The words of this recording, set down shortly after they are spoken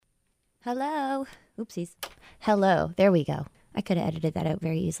Hello. Oopsies. Hello. There we go. I could have edited that out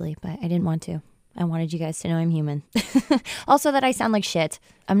very easily, but I didn't want to. I wanted you guys to know I'm human. Also that I sound like shit.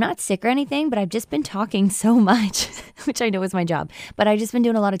 I'm not sick or anything, but I've just been talking so much, which I know is my job. But I've just been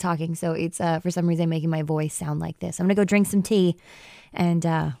doing a lot of talking, so it's for some reason making my voice sound like this. I'm going to go drink some tea and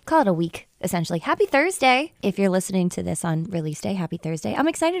call it a week, essentially. Happy Thursday. If you're listening to this on release day, happy Thursday. I'm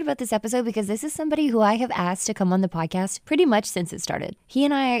excited about this episode because this is somebody who I have asked to come on the podcast pretty much since it started. He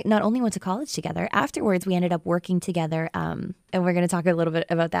and I not only went to college together, afterwards we ended up working together, and we're going to talk a little bit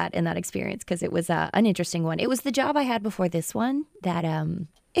about that in that experience because it was an interesting one. It was the job I had before this one that,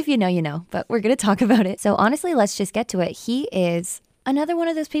 if you know, you know, but we're going to talk about it. So honestly, let's just get to it. He is another one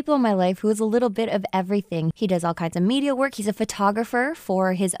of those people in my life who is a little bit of everything. He does all kinds of media work. He's a photographer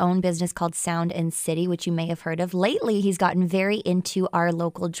for his own business called Sound and City, which you may have heard of. Lately, he's gotten very into our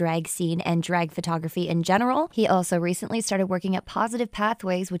local drag scene and drag photography in general. He also recently started working at Positive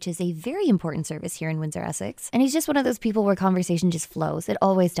Pathways, which is a very important service here in Windsor, Essex. And he's just one of those people where conversation just flows. It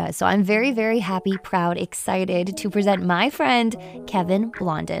always does. So I'm very, very happy, proud, excited to present my friend, Kevin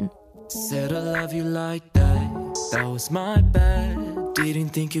Blondin. Said I love you like that. That was my bad. Didn't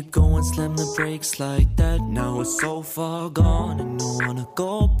think you'd go and slam the brakes like that. Now it's so far gone and don't wanna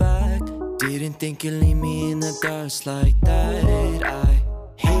go back. Didn't think you'd leave me in the dust like that. I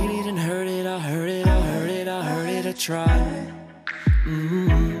hate it and hurt it. I heard it, I heard it, I heard it, I tried.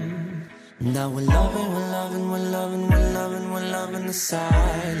 Now we're loving, we're loving, we're loving, we're loving, we're loving the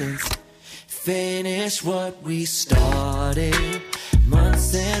silence. Finish what we started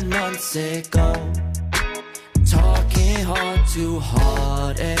months and months ago. Talking heart to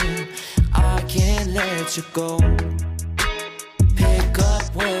heart and I can't let you go. Pick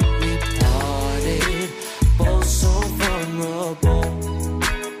up where we parted, both so vulnerable.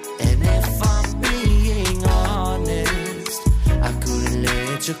 And if I'm being honest, I couldn't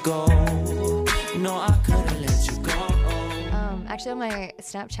let you go. No, I couldn't let you go. Actually, on my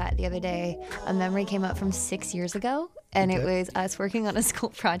Snapchat the other day, a memory came up from 6 years ago. And it was us working on a school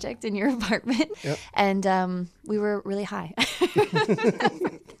project in your apartment. Yep. And we were really high.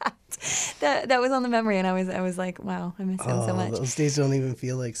 That was on the memory. And I was like, wow, I miss him so much. Those days don't even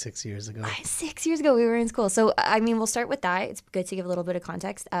feel like 6 years ago. 6 years ago, we were in school. So, I mean, we'll start with that. It's good to give a little bit of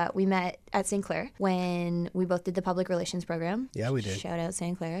context. We met at St. Clair when we both did the public relations program. Yeah, we did. Shout out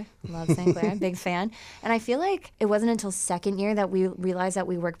St. Clair. Love St. Clair. Big fan. And I feel like it wasn't until second year that we realized that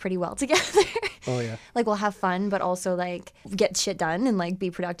we work pretty well together. Oh, yeah. Like, we'll have fun, but also, like, get shit done and, like,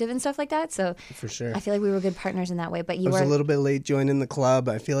 be productive and stuff like that. So, for sure. I feel like we were good partners in that way. But you I was a little bit late joining the club.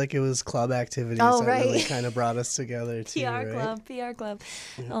 I feel like it was club activities that really kind of brought us together, too. PR club.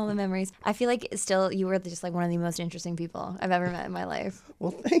 Yeah. All the memories. I feel like still you were just, like, one of the most interesting people I've ever met in my life. Well,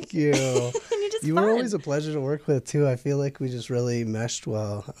 thank you. You were always a pleasure to work with, too. I feel like we just really meshed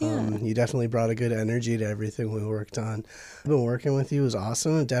well. Yeah. You definitely brought a good energy to everything we worked on. I've been working with you. It was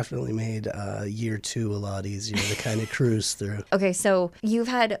awesome. It definitely made year two a lot easier to kind of cruise through. Okay, so you've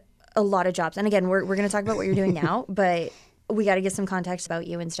had a lot of jobs. And again, we're going to talk about what you're doing now, but we got to get some context about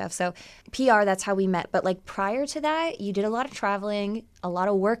you and stuff. So PR, that's how we met. But like prior to that, you did a lot of traveling, a lot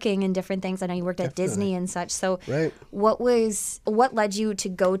of working and different things. I know you worked at Disney and such. So what led you to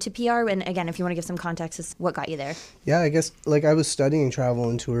go to PR? And again, if you want to give some context, is what got you there? Yeah, I guess like I was studying travel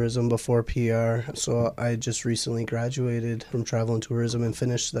and tourism before PR. So I just recently graduated from travel and tourism and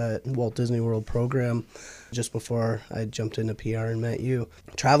finished that Walt Disney World program just before I jumped into PR and met you.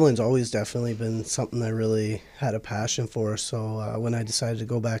 Traveling's always definitely been something I really had a passion for. So when I decided to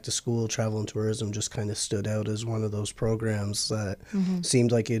go back to school, travel and tourism just kind of stood out as one of those programs that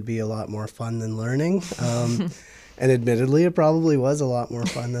seemed like it'd be a lot more fun than learning. And admittedly, it probably was a lot more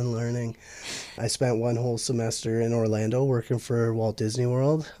fun than learning. I spent one whole semester in Orlando working for Walt Disney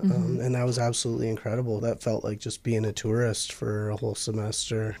World, and that was absolutely incredible. That felt like just being a tourist for a whole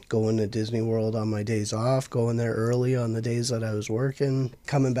semester, going to Disney World on my days off, going there early on the days that I was working,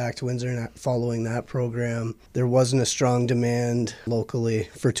 coming back to Windsor and following that program. There wasn't a strong demand locally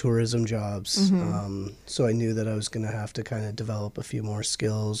for tourism jobs, so I knew that I was going to have to kind of develop a few more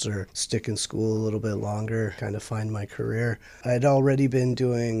skills or stick in school a little bit longer, kind of find my career. I'd already been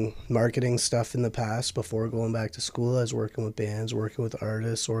doing marketing stuff in the past before going back to school. I was working with bands, working with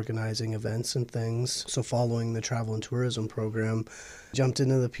artists, organizing events and things. So following the travel and tourism program, jumped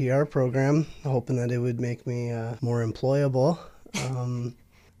into the PR program, hoping that it would make me more employable.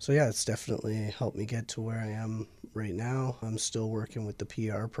 So yeah, it's definitely helped me get to where I am right now. I'm still working with the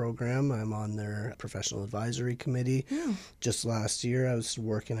PR program. I'm on their professional advisory committee. Just last year, I was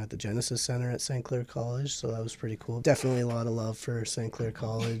working at the Genesis Center at St. Clair College, so that was pretty cool. Definitely a lot of love for St. Clair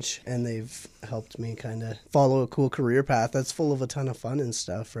College, and they've helped me kind of follow a cool career path that's full of a ton of fun and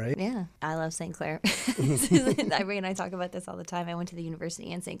stuff, right? Yeah, I love St. Clair. Irene and I talk about this all the time. I went to the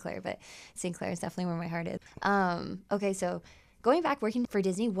university in St. Clair, but St. Clair is definitely where my heart is. Okay, so going back working for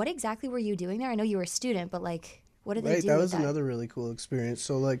Disney, what exactly were you doing there? I know you were a student, but like, what did they do? That was another really cool experience.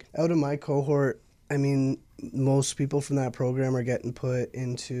 So like out of my cohort, I mean, most people from that program are getting put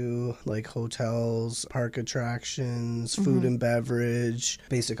into like hotels, park attractions, food and beverage,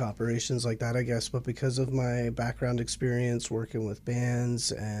 basic operations like that, I guess. But because of my background experience working with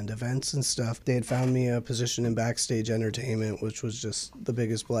bands and events and stuff, they had found me a position in Backstage entertainment, which was just the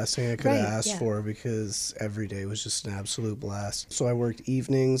biggest blessing I could have asked for, because every day was just an absolute blast. So I worked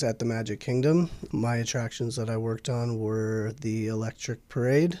evenings at the Magic Kingdom. My attractions that I worked on were the Electric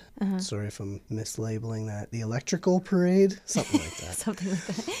Parade. Sorry if I'm mislabeling that. The Electrical Parade, something like that. Something like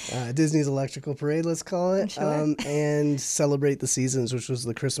that. Disney's Electrical Parade, let's call it. Sure. And Celebrate the Seasons, which was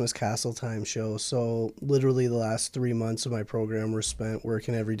the Christmas Castle Time show. So literally the last 3 months of my program were spent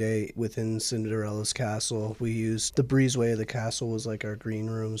working every day within Cinderella's castle. We used the breezeway of the castle was like our green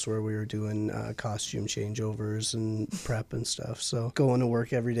rooms where we were doing costume changeovers and prep and stuff. So going to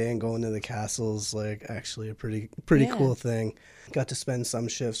work every day and going to the castle is like actually a pretty cool thing. Got to spend some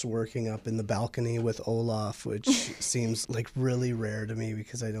shifts working up in the balcony with Olaf, which seems like really rare to me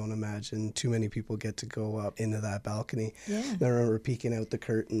because I don't imagine too many people get to go up into that balcony. Yeah. I remember peeking out the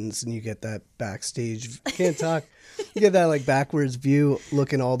curtains and you get that backstage, can't talk, you get that like backwards view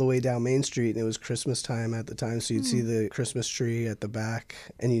looking all the way down Main Street, and it was Christmas time at the time, so you'd see the Christmas tree at the back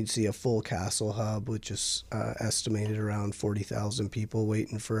and you'd see a full castle hub, which is estimated around 40,000 people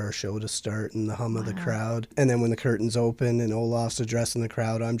waiting for our show to start, and the hum of the crowd. And then when the curtains open and Olaf's addressing the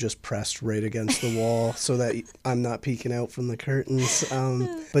crowd, I'm just pressed right against the wall so that I'm not peeking out from the curtains.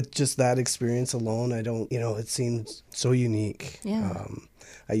 But just that experience alone, it seemed so unique. Yeah.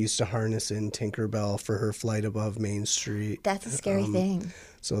 I used to harness in Tinkerbell for her flight above Main Street. That's a scary thing.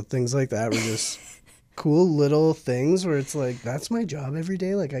 So things like that were just cool little things where it's like, that's my job every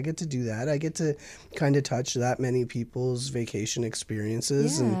day. Like, I get to do that. I get to kind of touch that many people's vacation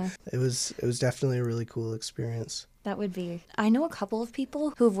experiences. Yeah. And it was definitely a really cool experience. That would be. I know a couple of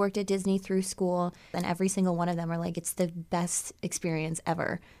people who've worked at Disney through school, and every single one of them are like, it's the best experience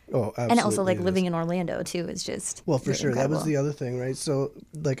ever. Oh, absolutely. And also, like, living in Orlando, too, is just Well, for sure. incredible. That was the other thing, right? So,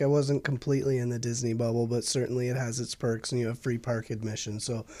 like, I wasn't completely in the Disney bubble, but certainly it has its perks, and you have free park admission.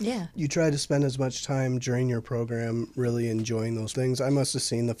 So, Yeah. you try to spend as much time during your program really enjoying those things. I must have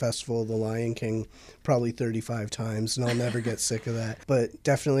seen the Festival of the Lion King probably 35 times, and I'll never get sick of that. But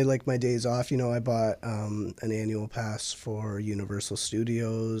definitely, like, my days off, I bought an annual pass for Universal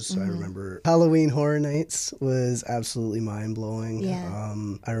Studios. I remember Halloween Horror Nights was absolutely mind-blowing. Yeah.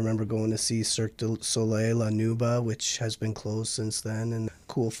 I remember going to see Cirque du Soleil La Nuba, which has been closed since then, and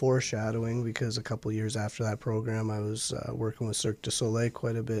cool foreshadowing because a couple years after that program I was working with Cirque du Soleil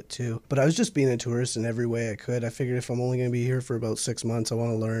quite a bit too. But I was just being a tourist in every way I could. I figured if I'm only going to be here for about 6 months, I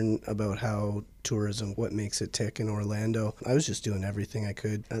want to learn about how tourism, what makes it tick in Orlando. I was just doing everything I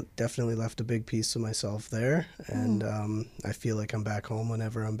could. I definitely left a big piece of myself there, and I feel like I'm back home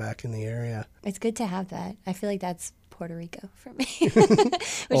whenever I'm back in the area. It's good to have that. I feel like that's Puerto Rico for me.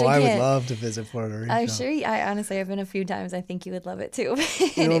 I would love to visit Puerto Rico. I'm sure. Honestly, I've been a few times. I think you would love it too.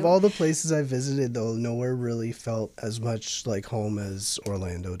 Of all the places I visited, though, nowhere really felt as much like home as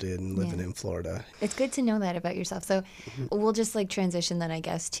Orlando did, and living in Florida. It's good to know that about yourself. So we'll just like transition then, I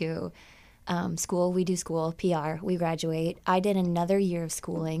guess, to school. We do school, PR. We graduate. I did another year of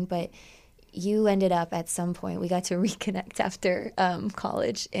schooling, but you ended up at some point, we got to reconnect after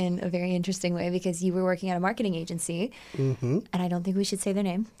college in a very interesting way because you were working at a marketing agency. And I don't think we should say their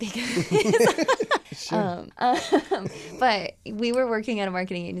name because but we were working at a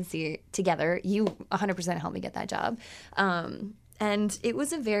marketing agency together. You 100% helped me get that job. And it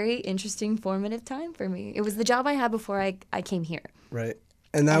was a very interesting, formative time for me. It was the job I had before I came here. Right.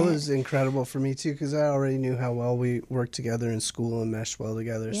 And that was incredible for me, too, because I already knew how well we worked together in school and meshed well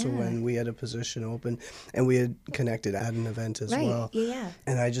together. So when we had a position open and we had connected at an event as well. Yeah.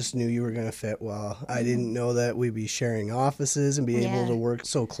 And I just knew you were going to fit well. I didn't know that we'd be sharing offices and be able to work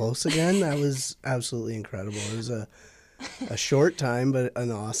so close again. That was absolutely incredible. It was a short time, but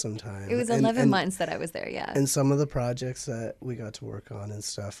an awesome time. It was 11 months that I was there, And some of the projects that we got to work on and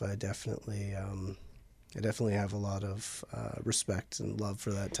stuff, I definitely have a lot of respect and love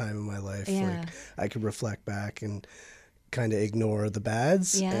for that time in my life. Yeah. Like, I could reflect back and kind of ignore the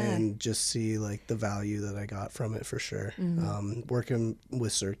bads Yeah. and just see like the value that I got from it for sure. Working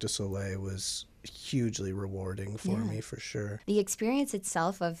with Cirque du Soleil was hugely rewarding for me for sure. The experience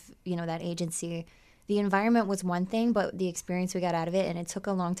itself of, you know, that agency, the environment was one thing, but the experience we got out of it, and it took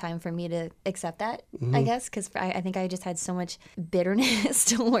a long time for me to accept that, I guess, because I think I just had so much bitterness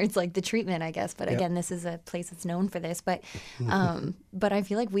towards like the treatment, I guess. But again, this is a place that's known for this. But I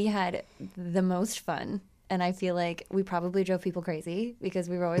feel like we had the most fun. And I feel like we probably drove people crazy because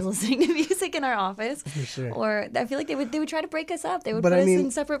we were always listening to music in our office. For sure. Or I feel like they would try to break us up. They would put us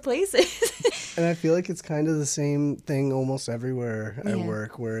in separate places. And I feel like it's kind of the same thing almost everywhere I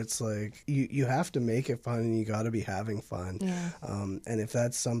work, where it's like you have to make it fun and you got to be having fun. Yeah. And if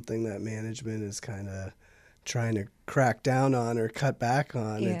that's something that management is kind of trying to crack down on or cut back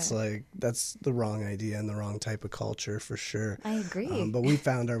on, it's like that's the wrong idea and the wrong type of culture for sure. I agree. But we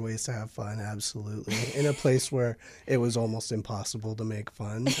found our ways to have fun, absolutely, in a place where it was almost impossible to make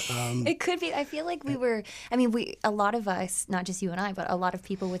fun. It could be. I feel like we were, I mean, a lot of us, not just you and I, but a lot of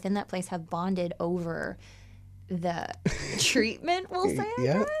people within that place have bonded over the treatment, we'll say, I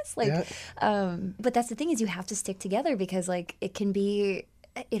guess. Like, but that's the thing, is you have to stick together because like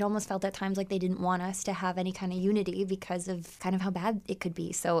it almost felt at times like they didn't want us to have any kind of unity because of kind of how bad it could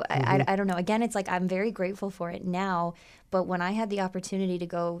be. So I don't know. Again, it's like I'm very grateful for it now. But when I had the opportunity to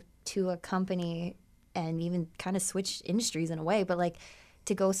go to a company and even kind of switch industries in a way, but like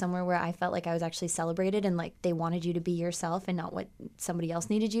to go somewhere where I felt like I was actually celebrated and like they wanted you to be yourself and not what somebody else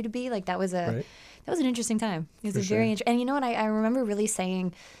needed you to be, like that was an interesting time. It was very interesting. And you know what? I remember really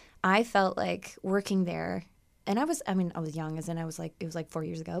saying I felt like working there. And I was young, as in it was like 4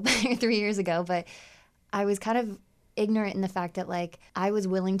 years ago, 3 years ago, but I was kind of ignorant in the fact that like I was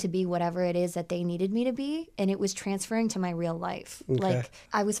willing to be whatever it is that they needed me to be, and it was transferring to my real life. Okay. Like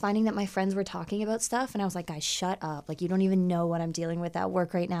I was finding that my friends were talking about stuff and I was like, guys, shut up. Like you don't even know what I'm dealing with at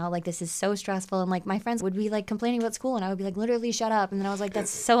work right now. Like this is so stressful. And like my friends would be like complaining about school and I would be like, literally shut up. And then I was like,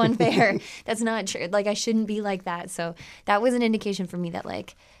 that's so unfair. That's not true. Like I shouldn't be like that. So that was an indication for me that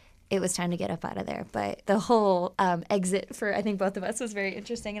like it was time to get up out of there. But the whole exit for, I think, both of us was very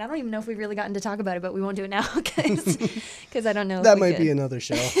interesting. And I don't even know if we've really gotten to talk about it, but we won't do it now because I don't know. That might be another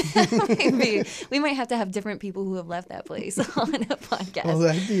show. Maybe. We might have to have different people who have left that place on a podcast. Well,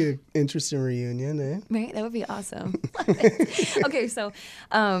 that'd be an interesting reunion, eh? Right? That would be awesome. Okay, so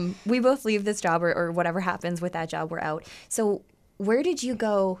we both leave this job or whatever happens with that job, we're out. So where did you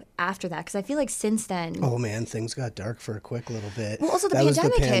go after that? Because I feel like since then... Oh, man, things got dark for a quick little bit. Well, also the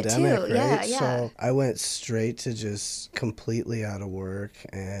pandemic hit, too. Right? Yeah. So I went straight to just completely out of work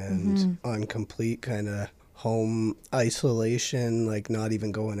and on complete kind of home isolation, like not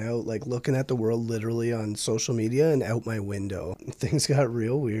even going out, like looking at the world literally on social media and out my window. Things got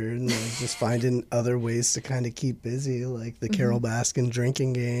real weird and like just finding other ways to kind of keep busy, like the Carole Baskin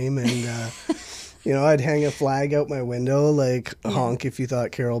drinking game and... You know, I'd hang a flag out my window, like honk if you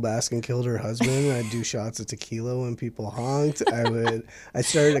thought Carole Baskin killed her husband. I'd do shots of tequila when people honked. I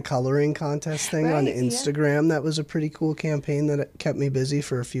started a coloring contest thing on Instagram. That was a pretty cool campaign that kept me busy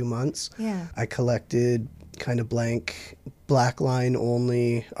for a few months. Yeah. I collected kind of blank, black line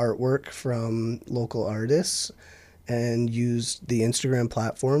only artwork from local artists and used the Instagram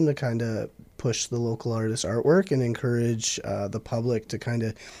platform to kind of push the local artist artwork and encourage the public to kind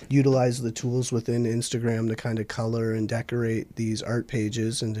of utilize the tools within Instagram to kind of color and decorate these art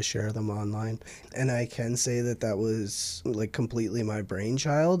pages and to share them online. And I can say that was like completely my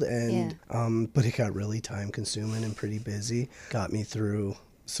brainchild, and but it got really time consuming and pretty busy. Got me through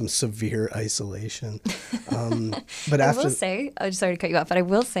some severe isolation. But I will say, I'm sorry to cut you off, but I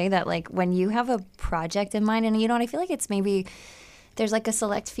will say that like when you have a project in mind, and you know what, I feel like it's maybe there's like a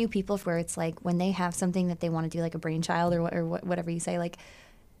select few people where it's like when they have something that they want to do, like a brainchild or whatever you say, like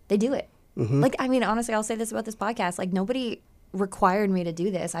they do it. Like, I mean, honestly, I'll say this about this podcast, like nobody required me to do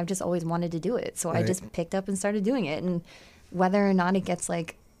this. I've just always wanted to do it. So I just picked up and started doing it. And whether or not it gets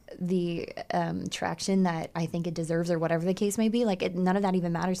like the traction that I think it deserves or whatever the case may be, like none of that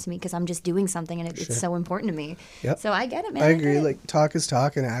even matters to me because I'm just doing something and it's so important to me. Yep. So I get it, man. I agree. Like talk is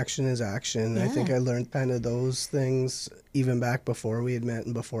talk and action is action. Yeah. I think I learned kind of those things even back before we had met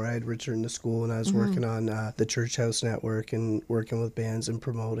and before I had returned to school, and I was working on the Church House Network and working with bands and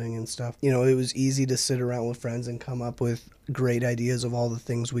promoting and stuff. You know, it was easy to sit around with friends and come up with great ideas of all the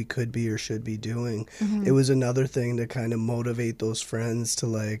things we could be or should be doing. It was another thing to kind of motivate those friends to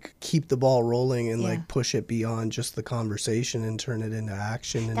like keep the ball rolling and like push it beyond just the conversation and turn it into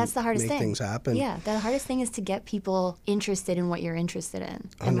action and that's the hardest make thing. Things happen. Yeah, the hardest thing is to get people interested in what you're interested in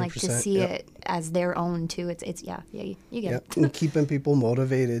and like to see it as their own too. It's you get it. And keeping people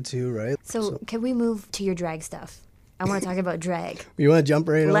motivated too, right? So can we move to your drag stuff? I want to talk about drag. You want to jump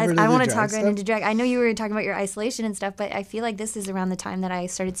right over to the I want to drag talk stuff? right into drag. I know you were talking about your isolation and stuff, but I feel like this is around the time that I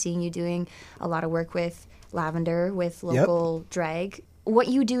started seeing you doing a lot of work with Lavender, with local drag. What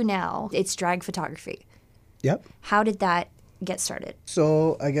you do now, it's drag photography. Yep. How did that get started?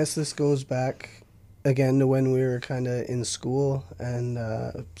 So I guess this goes back again to when we were kind of in school,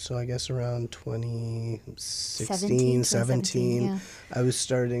 and so I guess around 2016, 17, yeah. I was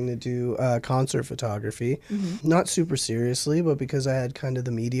starting to do concert photography. Not super seriously, but because I had kind of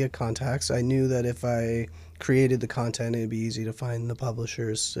the media contacts, I knew that if I created the content, it'd be easy to find the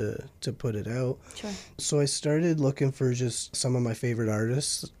publishers to put it out. Sure. So I started looking for just some of my favorite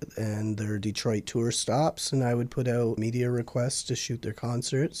artists and their Detroit tour stops, and I would put out media requests to shoot their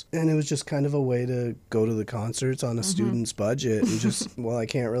concerts. And it was just kind of a way to go to the concerts on a student's budget and just, well, I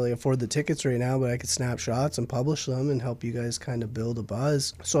can't really afford the tickets right now, but I could snap shots and publish them and help you guys kind of build a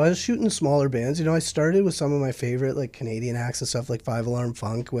buzz. So I was shooting smaller bands. You know, I started with some of my favorite like Canadian acts and stuff like 5 Alarm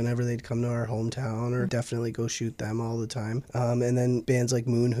Funk whenever they'd come to our hometown, or definitely go shoot them all the time. And then bands like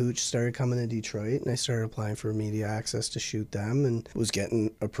Moon Hooch started coming to Detroit, and I started applying for media access to shoot them and was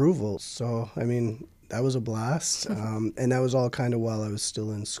getting approval. So, I mean, that was a blast. And that was all kind of while I was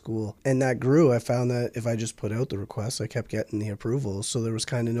still in school. And that grew. I found that if I just put out the requests, I kept getting the approvals. So there was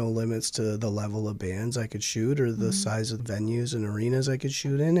kind of no limits to the level of bands I could shoot or the size of venues and arenas I could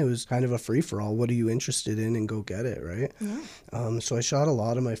shoot in. It was kind of a free-for-all. What are you interested in? And go get it, right? Yeah. So I shot a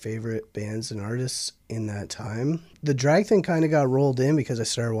lot of my favorite bands and artists in that time. The drag thing kind of got rolled in because I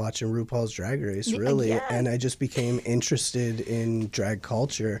started watching RuPaul's Drag Race, really, Yeah. and I just became interested in drag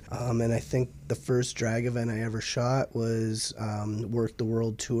culture. And I think the first drag event I ever shot was Work the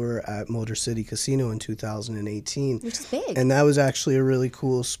World Tour at Motor City Casino in 2018. Which is big. And that was actually a really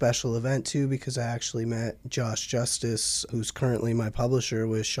cool special event too, because I actually met Josh Justice, who's currently my publisher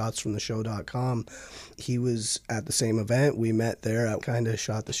with shotsfromtheshow.com. He was at the same event. We met there. I kind of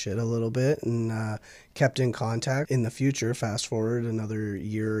shot the shit a little bit and kept in contact. In the future, fast forward another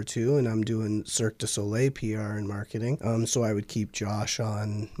year or two, and I'm doing Cirque du Soleil PR and marketing. So I would keep Josh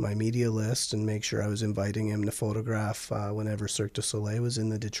on my media list and make sure I was inviting him to photograph whenever Cirque du Soleil was in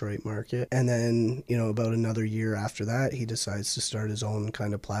the Detroit market. And then, you know, about another year after that, he decides to start his own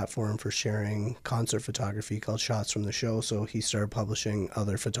kind of platform for sharing concert photography called Shots from the Show. So he started publishing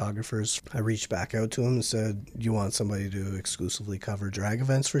other photographers. I reached back out to him and said, you want somebody to exclusively cover drag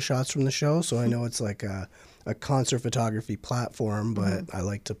events for Shots from the Show? So I know it's like a concert photography platform, but I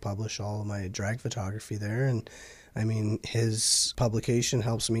like to publish all of my drag photography there. And I mean, his publication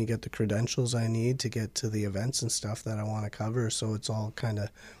helps me get the credentials I need to get to the events and stuff that I want to cover. So it's all kind of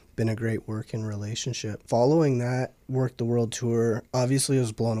been a great working relationship. Following that Work the World Tour, obviously I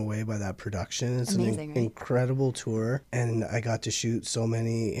was blown away by that production. It's amazing, an right? incredible tour, and I got to shoot so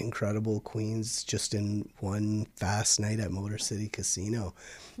many incredible queens just in one fast night at Motor City Casino,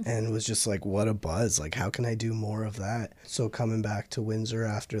 and it was just like, what a buzz. Like, how can I do more of that? So coming back to Windsor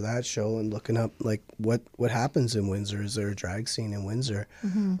after that show and looking up like what happens in Windsor. Is there a drag scene in Windsor?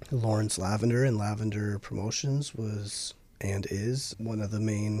 Lawrence Lavender and Lavender Promotions was and is one of the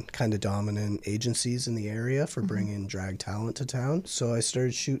main kind of dominant agencies in the area for bringing drag talent to town. So I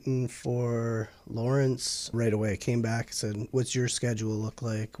started shooting for Lawrence right away. I came back and said, what's your schedule look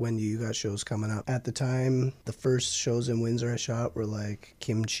like? When do you got shows coming up? At the time, the first shows in Windsor I shot were like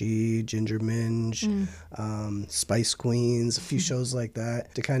Kimchi, Ginger Minge, Spice Queens, a few shows like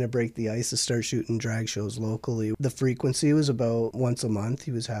that to kind of break the ice to start shooting drag shows locally. The frequency was about once a month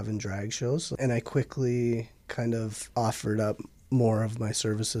he was having drag shows, and I quickly kind of offered up more of my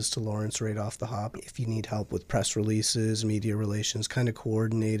services to Lawrence right off the hop. If you need help with press releases, media relations, kind of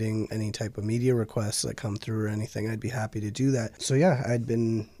coordinating any type of media requests that come through or anything, I'd be happy to do that. So yeah, I'd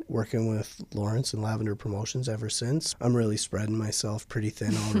been working with Lawrence and Lavender Promotions ever since. I'm really spreading myself pretty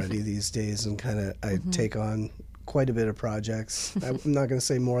thin already these days, and kind of I take on quite a bit of projects. I'm not going to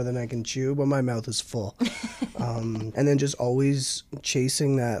say more than I can chew, but my mouth is full. And then just always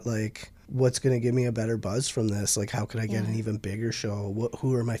chasing that, like, what's going to give me a better buzz from this? Like, how could I get an even bigger show?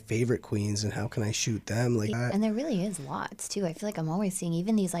 Who are my favorite queens and how can I shoot them? Like that. And there really is lots too. I feel like I'm always seeing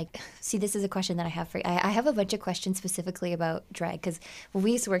even these, like, see, this is a question that I have for you. I have a bunch of questions specifically about drag, because when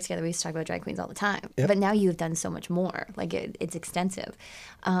we used to work together, we used to talk about drag queens all the time. Yep. But now you've done so much more. Like, it's extensive.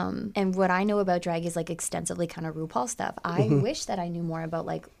 And what I know about drag is like extensively kind of RuPaul stuff. I wish that I knew more about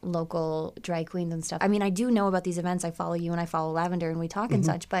like local drag queens and stuff. I mean, I do know about these events. I follow you and I follow Lavender and we talk and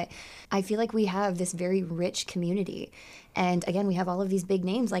such, but I feel like we have this very rich community. And again, we have all of these big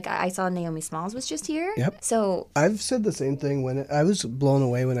names. Like I saw Naomi Smalls was just here. Yep. So I've said the same thing when I was blown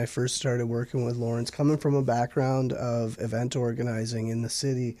away when I first started working with Lawrence, coming from a background of event organizing in the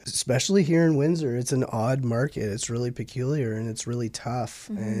city, especially here in Windsor. It's an odd market. It's really peculiar and it's really tough.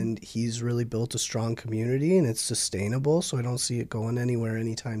 And he's really built a strong community and it's sustainable. So I don't see it going anywhere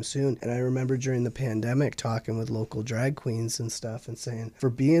anytime soon. And I remember during the pandemic talking with local drag queens and stuff and saying, for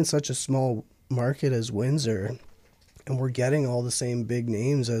being such a small market as Windsor, and we're getting all the same big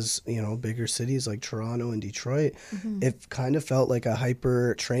names as, you know, bigger cities like Toronto and Detroit, it kind of felt like a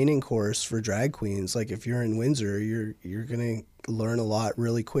hyper training course for drag queens. Like if you're in Windsor, you're going to learn a lot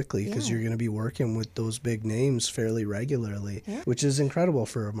really quickly because you're going to be working with those big names fairly regularly, which is incredible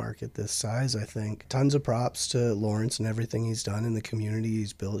for a market this size, I think. Tons of props to Lawrence and everything he's done in the community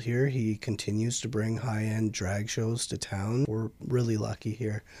he's built here. He continues to bring high-end drag shows to town. We're really lucky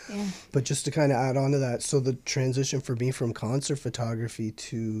here. Yeah. But just to kind of add on to that, so the transition for me from concert photography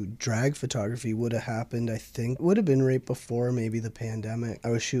to drag photography would have happened, I think, would have been right before maybe the pandemic. I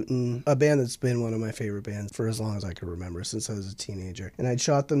was shooting a band that's been one of my favorite bands for as long as I could remember, since I was a teenager. And I'd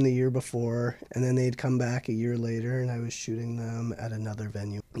shot them the year before, and then they'd come back a year later, and I was shooting them at another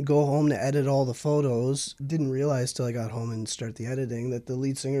venue. Go home to edit all the photos. Didn't realize till I got home and start the editing that the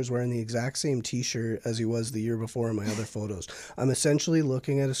lead singer's wearing the exact same t-shirt as he was the year before in my other photos. I'm essentially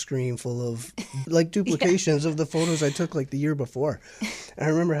looking at a screen full of like duplications of the photos I took like the year before. And I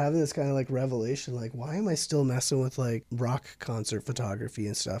remember having this kind of like revelation, like, why am I still messing with like rock concert photography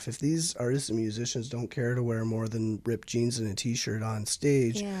and stuff? If these artists and musicians don't care to wear more than ripped jeans and a t-shirt on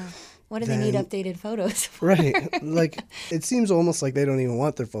stage, what do they need updated photos for? Right. Like, it seems almost like they don't even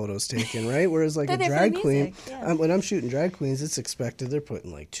want their photos taken, right? Whereas, like, a drag queen, when I'm shooting drag queens, it's expected. They're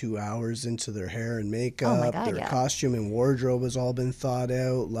putting, like, 2 hours into their hair and makeup. Their costume and wardrobe has all been thought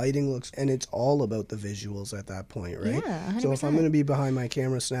out. Lighting looks, and it's all about the visuals at that point, right? Yeah, 100%. So if I'm going to be behind my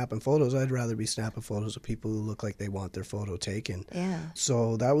camera snapping photos, I'd rather be snapping photos of people who look like they want their photo taken. Yeah.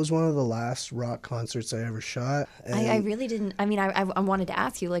 So that was one of the last rock concerts I ever shot. I really didn't, I mean, I wanted to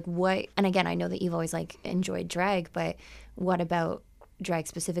ask you, like, what, and again, I know that you've always, like, enjoyed drag, but what about drag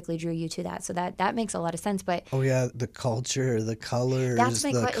specifically drew you to that? So that makes a lot of sense. But oh yeah, the culture, the colors,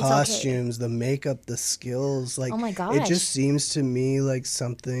 the costumes, the makeup, the skills, like, oh my gosh, it just seems to me like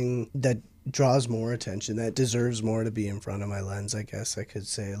something that draws more attention, that deserves more to be in front of my lens, I guess I could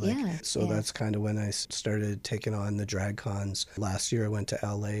say. Like, that's kind of when I started taking on the drag cons. Last year I went to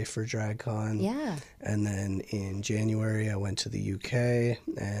LA for drag con, and then in January I went to the UK,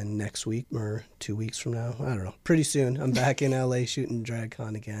 and next week or 2 weeks from now, I don't know, pretty soon I'm back in LA shooting drag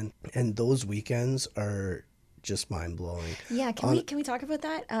con again, and those weekends are just mind-blowing. Yeah, can we talk about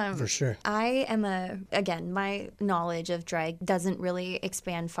that? For sure. I am again, my knowledge of drag doesn't really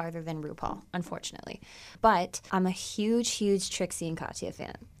expand farther than RuPaul, unfortunately. But I'm a huge Trixie and Katya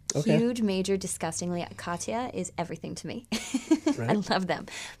fan. Okay. Huge, major, disgustingly. Katya is everything to me. Right. I love them.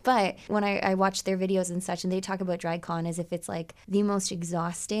 But when I watch their videos and such, and they talk about DragCon as if it's like the most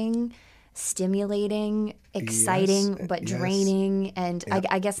exhausting, stimulating, exciting, but draining. And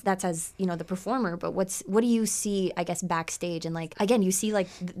I guess that's as, you know, the performer. But what do you see, I guess, backstage? And like, again, you see like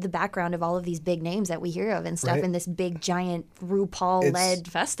the background of all of these big names that we hear of and stuff in this big, giant RuPaul-led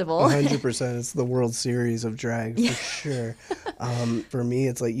festival. 100%. It's the World Series of drag, for sure. For me,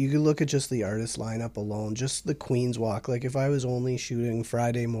 it's like, you could look at just the artist lineup alone, just the Queen's Walk. Like, if I was only shooting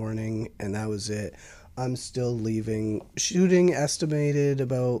Friday morning and that was it, I'm still shooting estimated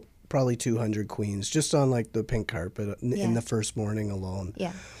about probably 200 queens just on like the pink carpet in the first morning alone.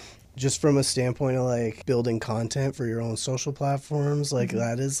 Yeah. Just from a standpoint of like building content for your own social platforms, like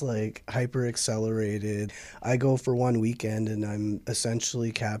that is like hyper accelerated. I go for one weekend and I'm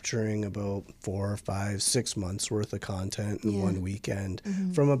essentially capturing about 4 or 5, 6 months worth of content in one weekend.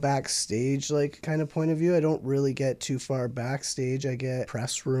 From a backstage like kind of point of view, I don't really get too far backstage. I get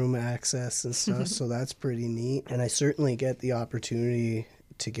press room access and stuff, so that's pretty neat. And I certainly get the opportunity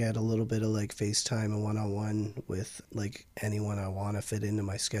to get a little bit of like FaceTime and one-on-one with like anyone I want to fit into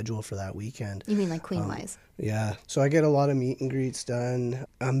my schedule for that weekend. You mean like queen-wise? Yeah. So I get a lot of meet and greets done.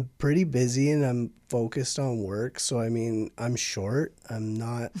 I'm pretty busy and I'm focused on work. So, I mean, I'm short. I'm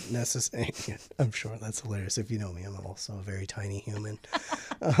not necessarily... I'm short. That's hilarious. If you know me, I'm also a very tiny human.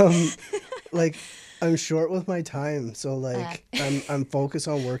 Like... I'm short with my time, so like I'm focused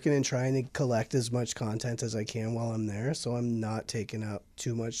on working and trying to collect as much content as I can while I'm there. So I'm not taking up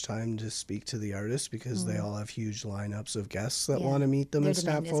too much time to speak to the artists because they all have huge lineups of guests that want to meet them Their and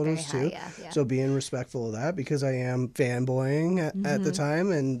snap demand is photos very too. high, yeah. So being respectful of that, because I am fanboying at the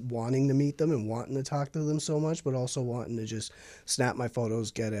time and wanting to meet them and wanting to talk to them so much, but also wanting to just snap my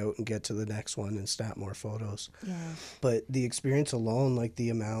photos, get out and get to the next one and snap more photos. Yeah. But the experience alone, like the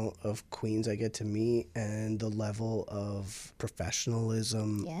amount of queens I get to meet and the level of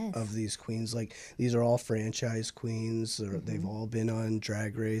professionalism of these queens, like these are all franchise queens, or they've all been on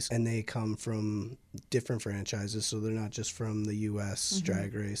Drag Race, and they come from different franchises, so they're not just from the US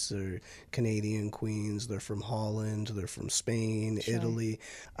Drag Race, they're Canadian queens, they're from Holland, they're from Spain, Italy.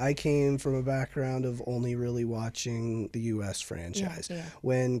 I came from a background of only really watching the US franchise.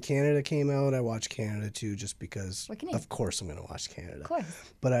 When Canada came out, I watched Canada too, just because of course I'm going to watch Canada. Of course.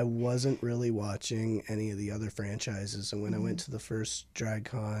 But I wasn't really watching any of the other franchises, and when I went to the first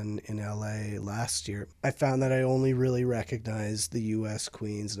DragCon in LA last year, I found that I only really recognized the US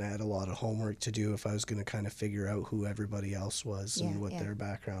queens, and I had a lot of homework to do if I was going to kind of figure out who everybody else was and what their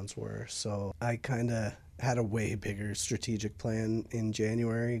backgrounds were. So I kind of had a way bigger strategic plan in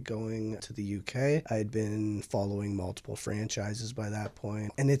January going to the UK. I had been following multiple franchises by that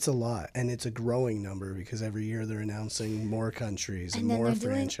point, and it's a lot, and it's a growing number because every year they're announcing more countries and more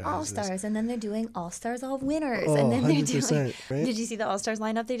franchises. Doing All-Stars, and then they're doing All-Stars All Winners, oh, and then they're 100%, doing. right? Did you see the All-Stars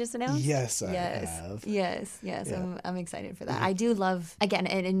lineup they just announced? Yes, I have. Yes. Yeah. I'm excited for that. I do love, again,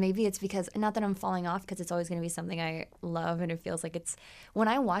 and maybe it's because, not that I'm falling off, because it's always going to be something I love, and it feels like it's, when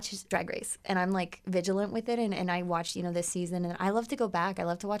I watch Drag Race, and I'm like vigilant with it, and I watched, this season, and I love to go back. I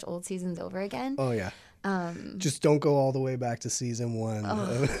love to watch old seasons over again. Oh, yeah. Just don't go all the way back to season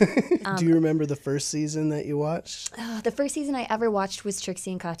 1. Do you remember the first season that you watched? The first season I ever watched was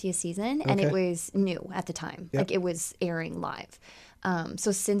Trixie and Katya's season, and it was new at the time. Like, it was airing live.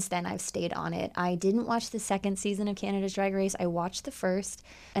 So since then, I've stayed on it. I didn't watch the second season of Canada's Drag Race. I watched the first,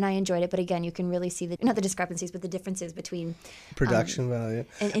 and I enjoyed it. But again, you can really see not the discrepancies, but the differences between production value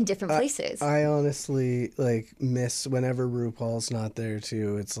in different places. I honestly miss whenever RuPaul's not there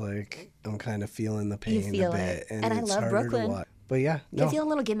too. It's like I'm kind of feeling the pain a bit, and I it's love harder Brooklyn. to watch. But yeah, It can feel a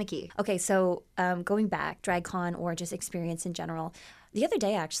little gimmicky. Okay, so going back, DragCon or just experience in general. The other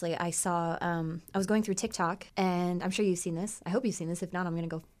day, actually, I saw, I was going through TikTok, and I'm sure you've seen this. I hope you've seen this. If not, I'm going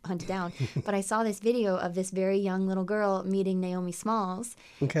to go hunt it down. But I saw this video of this very young little girl meeting Naomi Smalls.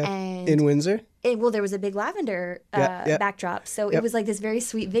 Okay. And in Windsor? There was a big lavender backdrop. So it was like this very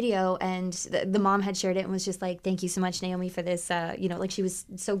sweet video, and the mom had shared it and was just like, thank you so much, Naomi, for this. Like she was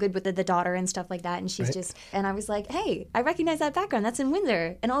so good with the daughter and stuff like that. And she's just, and I was like, hey, I recognize that background. That's in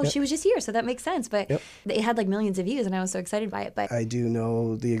Windsor. And she was just here. So that makes sense. But it had like millions of views, and I was so excited by it. But I do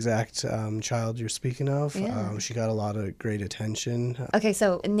know the exact child you're speaking of. She got a lot of great attention. Okay,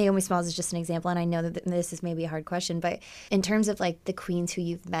 so Naomi Smalls is just an example, and I know that this is maybe a hard question, but in terms of like the queens who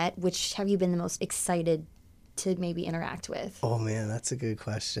you've met, which have you been the most excited to maybe interact with? Oh man, that's a good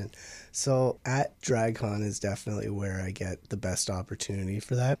question. So at DragCon is definitely where I get the best opportunity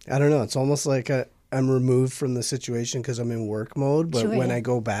for that. I don't know, it's almost like I'm removed from the situation because I'm in work mode, but when I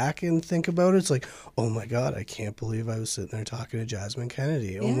go back and think about it, it's like, oh my God, I can't believe I was sitting there talking to Jasmine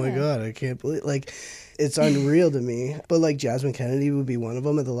Kennedy. Oh my God, I can't believe, like, it's unreal to me. But like Jasmine Kennedy would be one of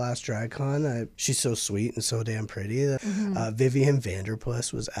them at the last DragCon. She's so sweet and so damn pretty. Vivian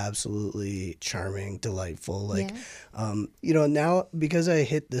Vanderpuss was absolutely charming, delightful. Like, now because I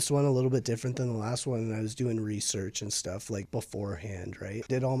hit this one a little bit different than the last one, and I was doing research and stuff like beforehand, right?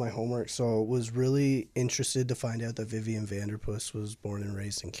 Did all my homework, so was really interested to find out that Vivian Vanderpuss was born and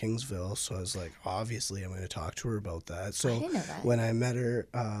raised in Kingsville. So I was like, obviously, I'm going to talk to her about that. So I didn't know that. When I met her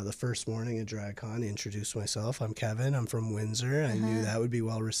the first morning at DragCon, introduced myself. I'm Kevin. I'm from Windsor. I knew that would be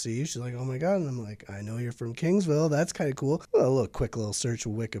well received. She's like, oh my God. And I'm like, I know you're from Kingsville. That's kind of cool. Well, quick little search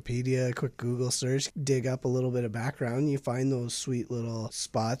of Wikipedia, quick Google search, dig up a little bit of background. You find those sweet little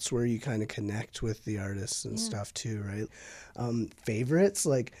spots where you kind of connect with the artists and stuff too, right? Favorites,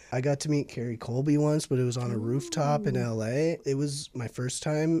 like I got to meet Carrie Colby once, but it was on a rooftop in LA. It was my first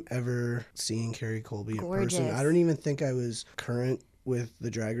time ever seeing Carrie Colby in person. I don't even think I was current with the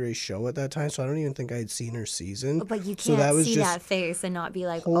Drag Race show at that time, so I don't even think I had seen her season. But you can't so that was see just, that face and not be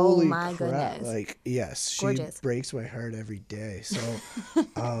like, oh my goodness. Like, yes, gorgeous. She breaks my heart every day. So,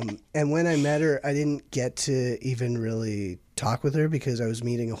 and when I met her, I didn't get to even really talk with her because I was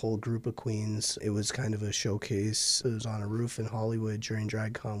meeting a whole group of queens. It was kind of a showcase. It was on a roof in Hollywood during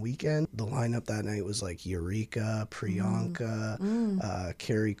DragCon weekend. The lineup that night was like Eureka, Priyanka,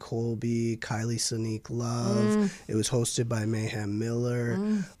 Carrie Colby, Kylie Sonique Love. It was hosted by Mayhem Miller.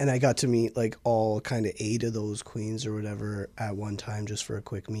 And I got to meet like all kind of 8 of those queens or whatever at one time just for a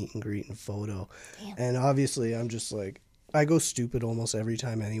quick meet and greet and photo. Damn. And obviously I'm just like, I go stupid almost every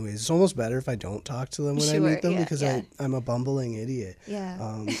time anyways. It's almost better if I don't talk to them when I meet them because I'm a bumbling idiot.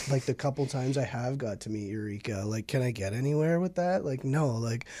 Yeah. Like the couple times I have got to meet Eureka, like, can I get anywhere with that? Like, no.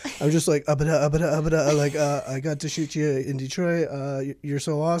 Like, I'm just like, like, I got to shoot you in Detroit. You're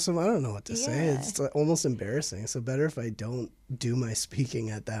so awesome. I don't know what to say. It's like almost embarrassing. So better if I don't do my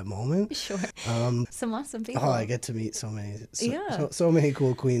speaking at that moment. Sure. Some awesome people. Oh, I get to meet so many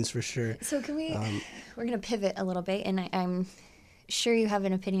cool queens for sure. So can we, we're going to pivot a little bit, and I'm sure you have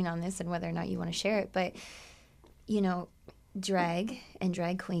an opinion on this and whether or not you want to share it, but, you know, drag and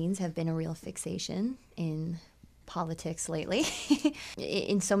drag queens have been a real fixation in politics lately.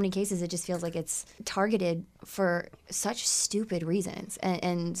 In so many cases, it just feels like it's targeted for such stupid reasons,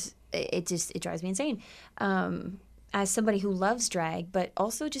 and it drives me insane. As somebody who loves drag, but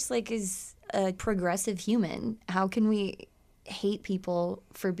also just like is a progressive human, how can we hate people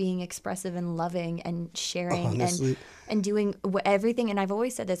for being expressive and loving and sharing and doing everything? And I've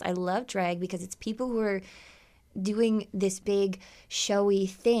always said this, I love drag because it's people who are doing this big showy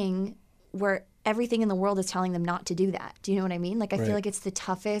thing where everything in the world is telling them not to do that. Do you know what I mean? Like, I feel like it's the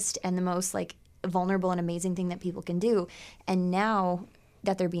toughest and the most like vulnerable and amazing thing that people can do. And now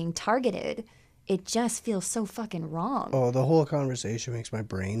that they're being targeted, it just feels so fucking wrong. Oh, the whole conversation makes my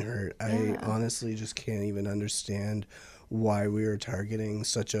brain hurt. I honestly just can't even understand why we are targeting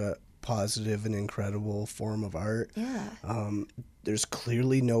such a positive and incredible form of art. Yeah. There's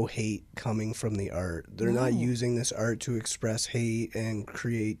clearly no hate coming from the art. They're not using this art to express hate and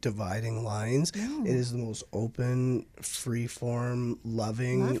create dividing lines. No. It is the most open, free-form,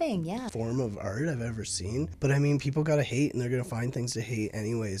 loving form of art I've ever seen. But I mean, people gotta hate, and they're gonna find things to hate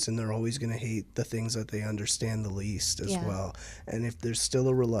anyways, and they're always gonna hate the things that they understand the least as well. And if there's still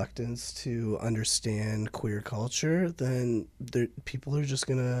a reluctance to understand queer culture, then people are just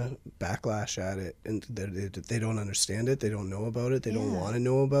gonna backlash at it, and they don't understand it, they don't know about it, they don't want to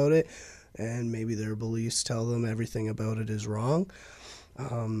know about it, and maybe their beliefs tell them everything about it is wrong.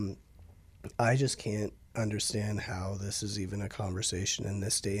 I just can't understand how this is even a conversation in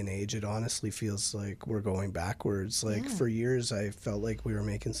this day and age. It honestly feels like we're going backwards. Like for years I felt like we were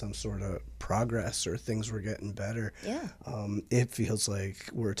making some sort of progress or things were getting better. It feels like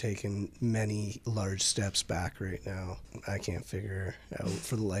we're taking many large steps back right now. I can't figure out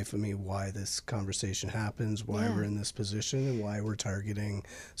for the life of me why this conversation happens, why we're in this position, and why we're targeting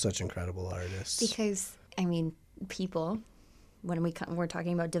such incredible artists. Because I mean, people, when we're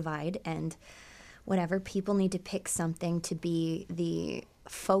talking about divide and whatever, people need to pick something to be the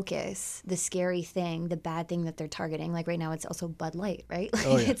focus, the scary thing, the bad thing that they're targeting. Like right now, it's also Bud Light, right?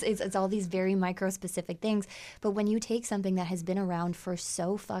 Like it's all these very micro-specific things. But when you take something that has been around for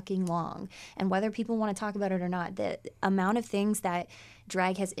so fucking long, and whether people want to talk about it or not, the amount of things that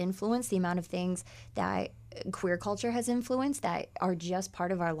drag has influenced, the amount of things that queer culture has influenced that are just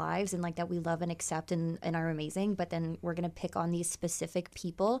part of our lives and like that we love and accept and are amazing, but then we're going to pick on these specific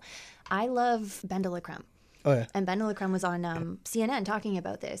people. I love Ben de la Creme. Oh, yeah. And Ben de la Creme was on CNN talking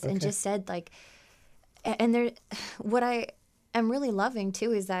about this and just said like, and there, what I am really loving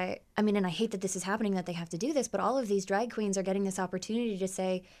too is that, I mean, and I hate that this is happening, that they have to do this, but all of these drag queens are getting this opportunity to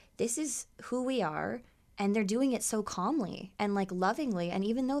say, this is who we are. And they're doing it so calmly and like lovingly. And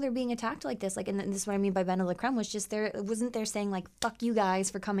even though they're being attacked like this, like, and this is what I mean by Ben de la Creme, was just there, wasn't there saying like, fuck you guys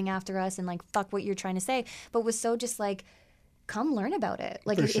for coming after us and like, fuck what you're trying to say, but was so just like, come learn about it.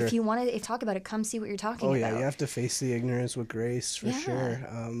 Like if you want to talk about it, come see what you're talking about. Oh yeah, you have to face the ignorance with grace for sure.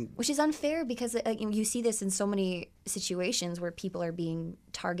 Which is unfair because you see this in so many situations where people are being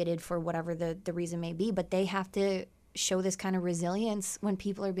targeted for whatever the reason may be, but they have to show this kind of resilience when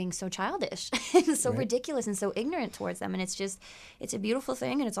people are being so childish and so ridiculous and so ignorant towards them. And it's a beautiful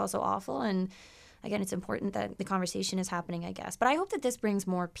thing, and it's also awful. And again, it's important that the conversation is happening, I guess. But I hope that this brings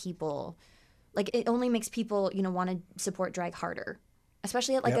more people, like it only makes people, want to support drag harder,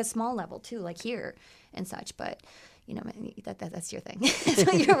 especially at like a small level too, like here and such. But that's your thing. That's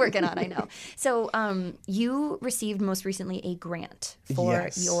what you're working on, I know. So you received most recently a grant for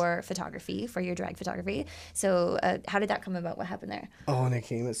your photography, for your drag photography. So how did that come about? What happened there? Oh, and it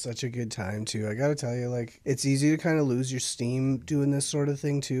came at such a good time too. I got to tell you, like, it's easy to kind of lose your steam doing this sort of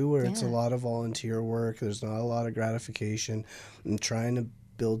thing too, where it's a lot of volunteer work. There's not a lot of gratification. I'm trying to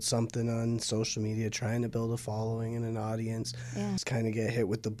build something on social media, trying to build a following and an audience. Yeah. Just kind of get hit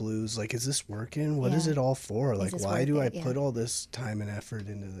with the blues. Like, is this working? What is Yeah. it all for? Like, this why worth do I it? Yeah. put all this time and effort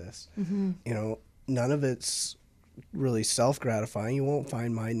into this? You know, none of it's really self-gratifying. You won't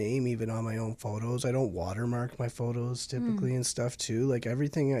find my name even on my own photos. I don't watermark my photos typically and stuff too. Like,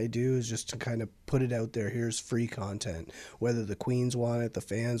 everything I do is just to kind of put it out there. Here's free content, whether the queens want it, the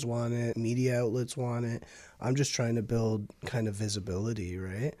fans want it, media outlets want it. I'm just trying to build kind of visibility,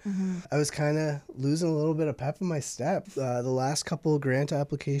 right? I was kind of losing a little bit of pep in my step. The last couple of grant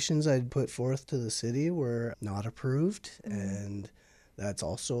applications I'd put forth to the city were not approved, and that's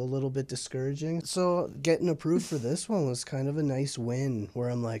also a little bit discouraging. So getting approved for this one was kind of a nice win, where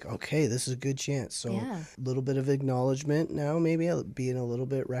I'm like, okay, this is a good chance. So a little bit of acknowledgement now, maybe being a little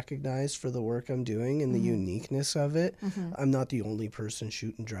bit recognized for the work I'm doing and the uniqueness of it. I'm not the only person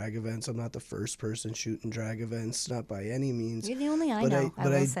shooting drag events. I'm not the first person shooting drag events, not by any means. You're the only I know, I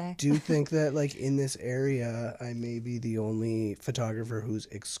will say. do think that, like, in this area, I may be the only photographer who's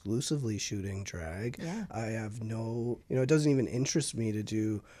exclusively shooting drag. Yeah. I have no, it doesn't even interest me to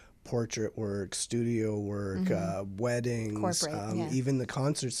do portrait work, studio work, weddings, corporate, even the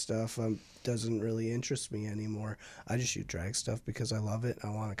concert stuff doesn't really interest me anymore. I just shoot drag stuff because I love it. I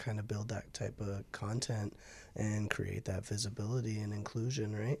want to kind of build that type of content and create that visibility and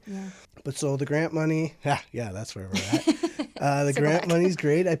inclusion, right? Yeah. But so the grant money, yeah, that's where we're at. The grant money's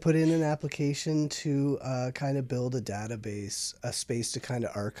great. I put in an application to kind of build a database, a space to kind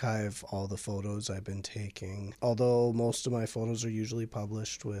of archive all the photos I've been taking. Although most of my photos are usually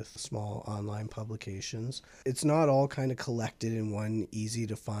published with small online publications, it's not all kind of collected in one easy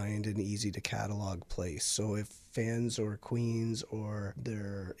to find and easy to catalog place. So if fans or queens or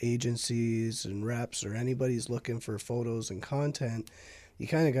their agencies and reps or anybody's looking for photos and content, you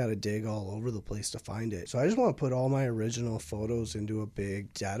kind of got to dig all over the place to find it. So I just want to put all my original photos into a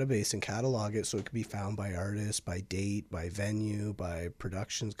big database and catalog it so it can be found by artist, by date, by venue, by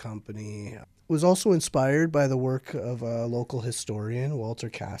productions company. Was also inspired by the work of a local historian, Walter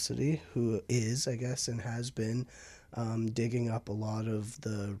Cassidy, who is, I guess, and has been digging up a lot of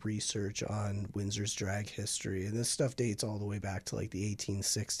the research on Windsor's drag history. And this stuff dates all the way back to like the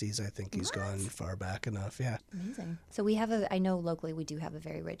 1860s. I think he's gone far back enough. Yeah. Amazing. So we have I know locally we do have a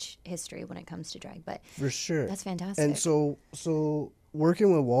very rich history when it comes to drag, but For sure. that's fantastic. And so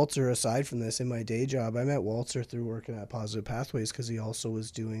working with Walter, aside from this, in my day job, I met Walter through working at Positive Pathways because he also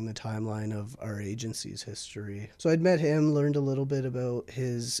was doing the timeline of our agency's history. So I'd met him, learned a little bit about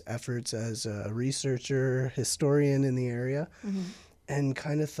his efforts as a researcher, historian in the area, and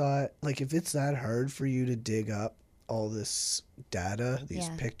kind of thought, like, if it's that hard for you to dig up all this data, these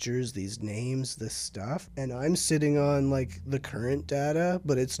pictures, these names, this stuff, and I'm sitting on like the current data,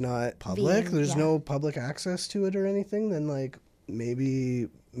 but it's not public, there's no public access to it or anything, then like, maybe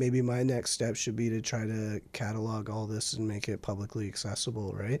my next step should be to try to catalog all this and make it publicly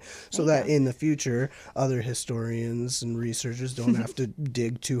accessible, right? So that in the future, other historians and researchers don't have to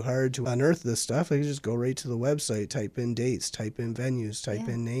dig too hard to unearth this stuff. They can just go right to the website, type in dates, type in venues, type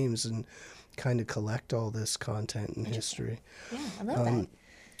in names, and kind of collect all this content and history. Yeah, I love that.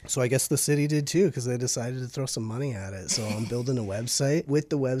 So I guess the city did too, because they decided to throw some money at it. So I'm building a website.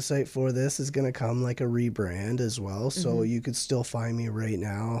 With the website for this is going to come like a rebrand as well. So you could still find me right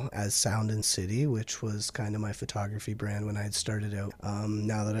now as Sound and City, which was kind of my photography brand when I had started out.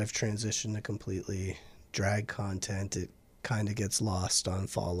 Now that I've transitioned to completely drag content, it kind of gets lost on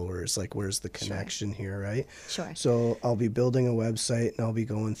followers. Like, where's the connection here, right? Sure. So I'll be building a website and I'll be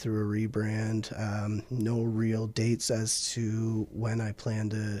going through a rebrand. No real dates as to when I plan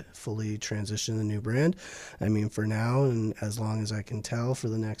to fully transition the new brand. I mean, for now, and as long as I can tell, for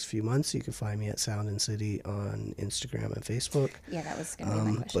the next few months, you can find me at Sound and City on Instagram and Facebook. Yeah, that was going to be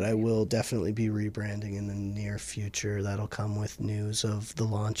my question. But I will definitely be rebranding in the near future. That'll come with news of the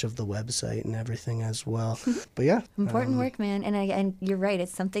launch of the website and everything as well. But yeah. Important work, man. And you're right.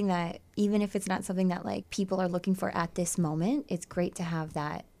 It's something that, even if it's not something that like people are looking for at this moment, it's great to have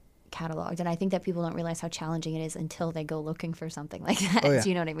that cataloged. And I think that people don't realize how challenging it is until they go looking for something like that. Oh, yeah. Do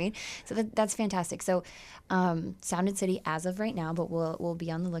you know what I mean? So that's fantastic. So Sound and City as of right now, but we'll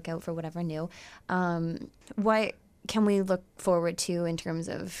be on the lookout for whatever new. What can we look forward to in terms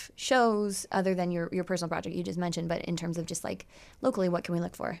of shows other than your personal project you just mentioned, but in terms of just like locally, what can we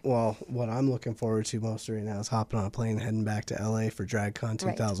look for? Well, what I'm looking forward to most right now is hopping on a plane and heading back to LA for DragCon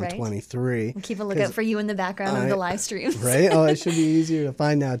 2023. Right. Keep a lookout for you in the background of the live streams. Right? Oh, it should be easier to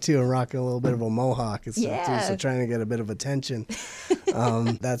find now too. I'm rocking a little bit of a mohawk and stuff too, so trying to get a bit of attention.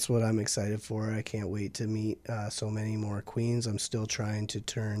 That's what I'm excited for. I can't wait to meet so many more queens. I'm still trying to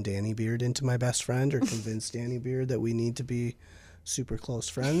turn Danny Beard into my best friend, or convince Danny Beard that we need to be super close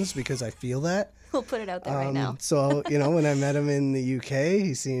friends because I feel that. We'll put it out there right now. So, you know, when I met him in the UK,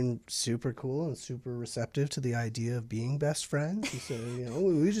 he seemed super cool and super receptive to the idea of being best friends. He said, you know,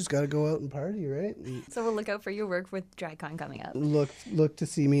 we just got to go out and party, right? And So we'll look out for your work with DragCon coming up. look to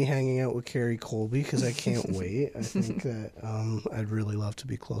see me hanging out with Carrie Colby because I can't wait. I think that I'd really love to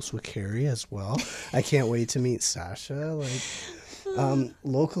be close with Carrie as well. I can't wait to meet Sasha. Like,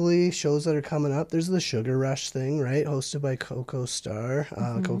 locally, shows that are coming up, there's the Sugar Rush thing, right? Hosted by Coco Star.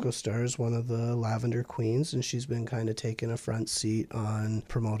 Coco Star is one of the Lavender Queens, and she's been kind of taking a front seat on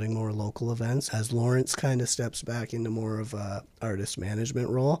promoting more local events as Lawrence kind of steps back into more of a artist management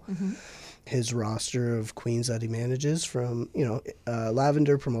role. His roster of queens that he manages from, you know,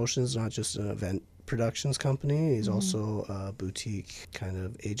 Lavender Promotions is not just an event productions company. He's also a boutique kind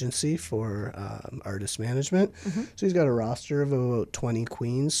of agency for artist management. So he's got a roster of about 20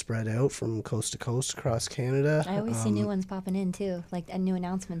 queens spread out from coast to coast across Canada. I always see new ones popping in too, like new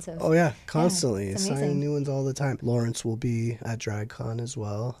announcements of. Oh yeah, constantly. it's Signing amazing. new ones all the time. Lawrence will be at DragCon as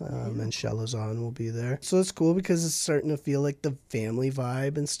well, and Shelazon will be there. So it's cool because it's starting to feel like the family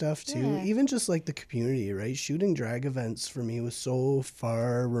vibe and stuff too. Yeah. Even just like the community, right? Shooting drag events for me was so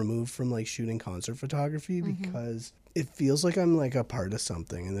far removed from like shooting concert photography because it feels like I'm like a part of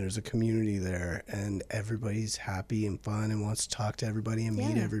something and there's a community there and everybody's happy and fun and wants to talk to everybody and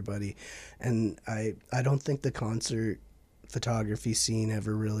meet everybody. And I don't think the concert photography scene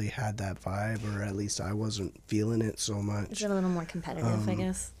ever really had that vibe, or at least I wasn't feeling it so much. It's a little more competitive, I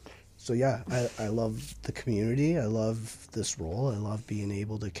guess. So yeah, I love the community. I love this role. I love being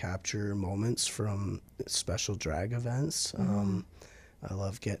able to capture moments from special drag events. I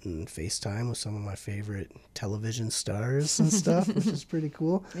love getting FaceTime with some of my favorite television stars and stuff, which is pretty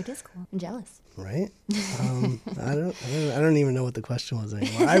cool. It is cool. I'm jealous. Right? I don't even know what the question was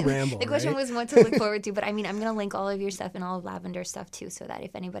anymore. I ramble. The question was what to look forward to, but I mean, I'm going to link all of your stuff and all of Lavender stuff too, so that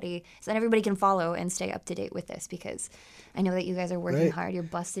everybody can follow and stay up to date with this, because I know that you guys are working hard. You're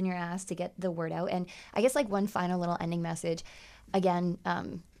busting your ass to get the word out. And I guess like one final little ending message, again,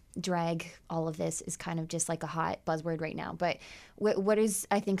 drag, all of this is kind of just like a hot buzzword right now, but what is,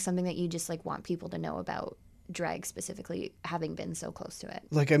 I think, something that you just like want people to know about drag specifically, having been so close to it?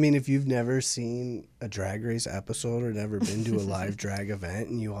 Like, I mean, if you've never seen a Drag Race episode or never been to a live drag event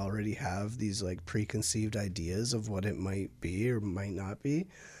and you already have these like preconceived ideas of what it might be or might not be,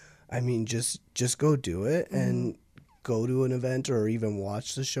 I mean, just go do it and go to an event or even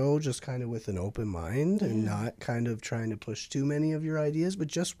watch the show just kind of with an open mind and not kind of trying to push too many of your ideas, but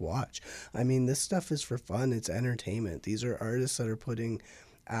just watch. I mean, this stuff is for fun. It's entertainment. These are artists that are putting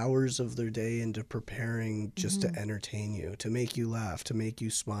hours of their day into preparing just to entertain you, to make you laugh, to make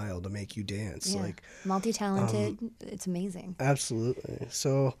you smile, to make you dance. Like, multi-talented. It's amazing. Absolutely.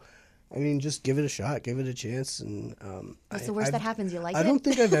 So, I mean, just give it a shot, give it a chance. And what's the worst that happens? You like it? I don't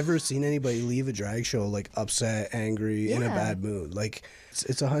think I've ever seen anybody leave a drag show like upset, angry, in a bad mood. Like,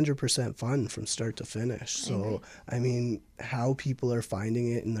 it's 100% fun from start to finish. So, I mean, how people are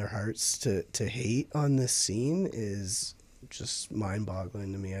finding it in their hearts to hate on this scene is just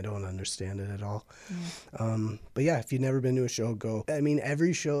mind-boggling to me. I don't understand it at all. But yeah, if you've never been to a show, go. I mean,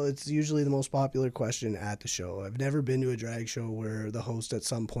 every show, it's usually the most popular question at the show. I've never been to a drag show where the host at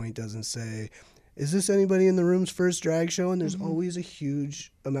some point doesn't say, is this anybody in the room's first drag show? And there's always a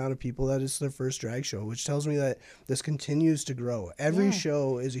huge amount of people that it's their first drag show, which tells me that this continues to grow. Every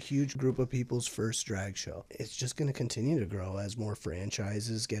show is a huge group of people's first drag show. It's just going to continue to grow as more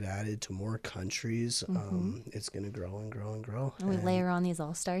franchises get added to more countries. It's going to grow and grow and grow. And we layer on these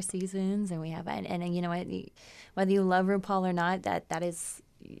all-star seasons, and we have, and you know what, whether you love RuPaul or not, that is,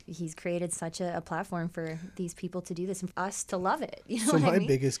 he's created such a platform for these people to do this and for us to love it. You know So what my I mean?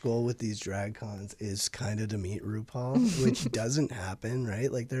 biggest goal with these drag cons is kind of to meet RuPaul, which doesn't happen,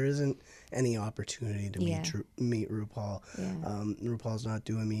 right? Like, there isn't any opportunity to meet RuPaul. RuPaul's not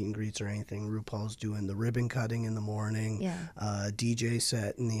doing meet and greets or anything. RuPaul's doing the ribbon cutting in the morning, DJ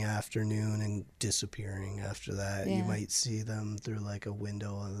set in the afternoon, and disappearing after that. You might see them through like a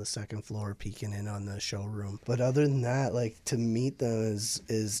window on the second floor peeking in on the showroom. But other than that, like, to meet them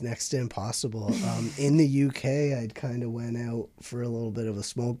is next to impossible. In the UK, I'd kind of went out for a little bit of a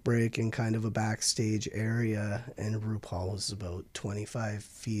smoke break in kind of a backstage area, and RuPaul was about 25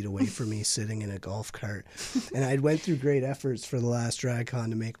 feet away from me sitting in a golf cart. And I'd went through great efforts for the last drag con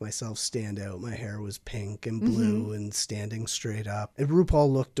to make myself stand out. My hair was pink and blue and standing straight up. And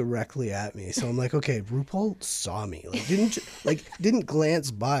RuPaul looked directly at me. So I'm like, okay, RuPaul saw me. Like, didn't glance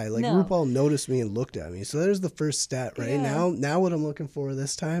by. Like, No. RuPaul noticed me and looked at me. So there's the first stat right now. Now what I'm looking for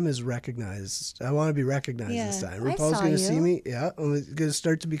this time is recognized. I want to be recognized Yeah, this time. I RuPaul's saw going to you. see me. Yeah, I'm going to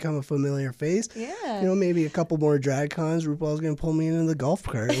start to become a familiar face. Yeah. You know, maybe a couple more drag cons. RuPaul's going to pull me into the golf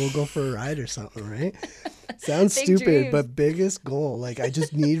cart. We'll go for a ride or something, right? Sounds Big stupid, dreams. but biggest goal. Like, I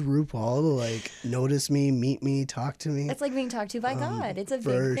just need RuPaul to, like, notice me, meet me, talk to me. It's like being talked to by God. It's a big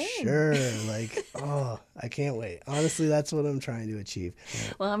For thing. sure. Like, oh, I can't wait. Honestly, that's what I'm trying to achieve.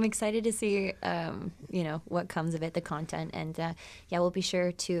 Yeah. Well, I'm excited to see, you know, what comes of it, the content. And yeah, we'll be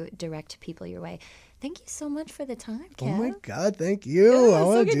sure to direct people your way. Thank you so much for the time, Oh Kev. my God, thank you. Yeah, I it's so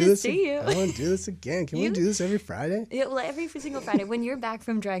want good to to do this. see you. I want to do this again. Can we do this every Friday? Yeah, well, every single Friday when you're back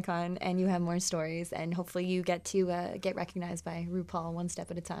from DragCon and you have more stories, and hopefully you get to get recognized by RuPaul one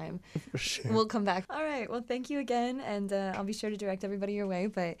step at a time. For sure. We'll come back. All right. Well, thank you again, and I'll be sure to direct everybody your way.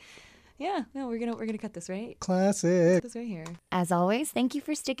 But yeah, no, we're gonna cut this right. Classic. This right here. As always, thank you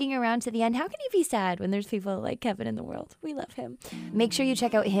for sticking around to the end. How can you be sad when there's people like Kevin in the world? We love him. Make sure you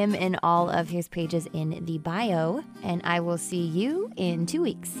check out him and all of his pages in the bio, and I will see you in 2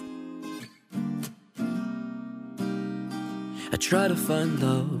 weeks. I try to find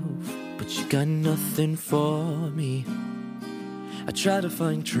love, but you got nothing for me. I try to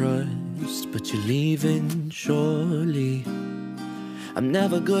find trust, but you're leaving surely. I'm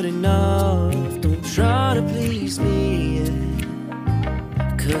never good enough, don't try to please me,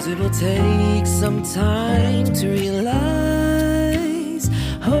 yeah. 'Cause it will take some time to realize,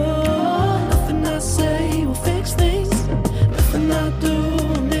 oh, nothing I say will fix things. Nothing I do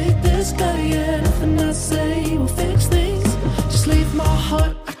will make this better, yeah. Nothing I say will fix things. Just leave my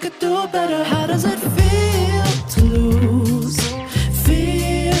heart, I could do better. How does it feel to lose?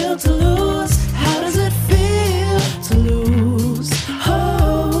 Feel to lose? How does it feel to lose?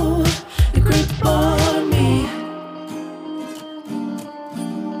 Oh, your grip on me.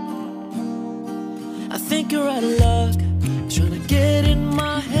 I think you're out of luck, trying to get in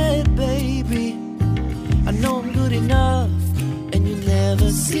my head, baby. I know I'm good enough, and you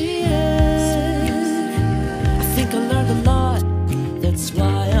never see it. I think I learned a lot, that's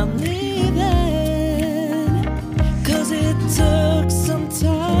why I'm leaving. 'Cause it took some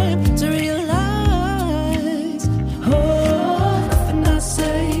time to realize, oh, nothing I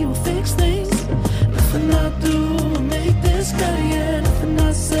say will fix things. Nothing I do will make this better, yeah. Nothing I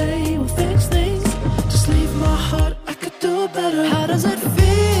say will fix things. Just leave my heart, I could do better. How does it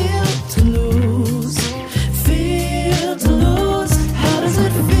feel to lose? Feel to lose? How does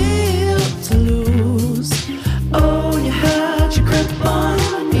it feel to lose? Oh, you had your grip on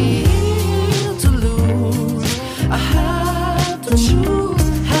me. To lose, I have to choose.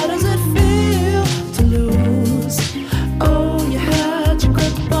 How does it feel to lose? Oh, you had your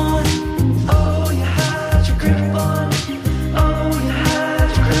grip on. Oh, you had your grip on. Oh, you had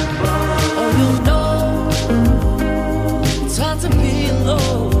your grip on. Oh, you know, time to be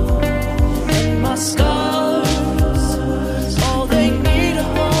alone. And my scars, oh, they need a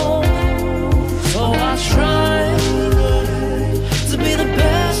home. So I try to be the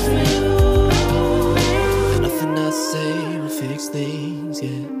best for you. Nothing I say will fix things,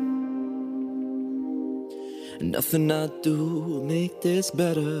 yeah. And nothing I do will make this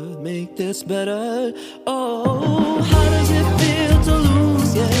better, make this better. Oh, how does it feel to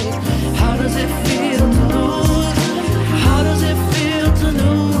lose, yeah? How does it feel to lose? How does it feel to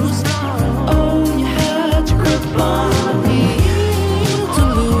lose? Oh, you had your grip on.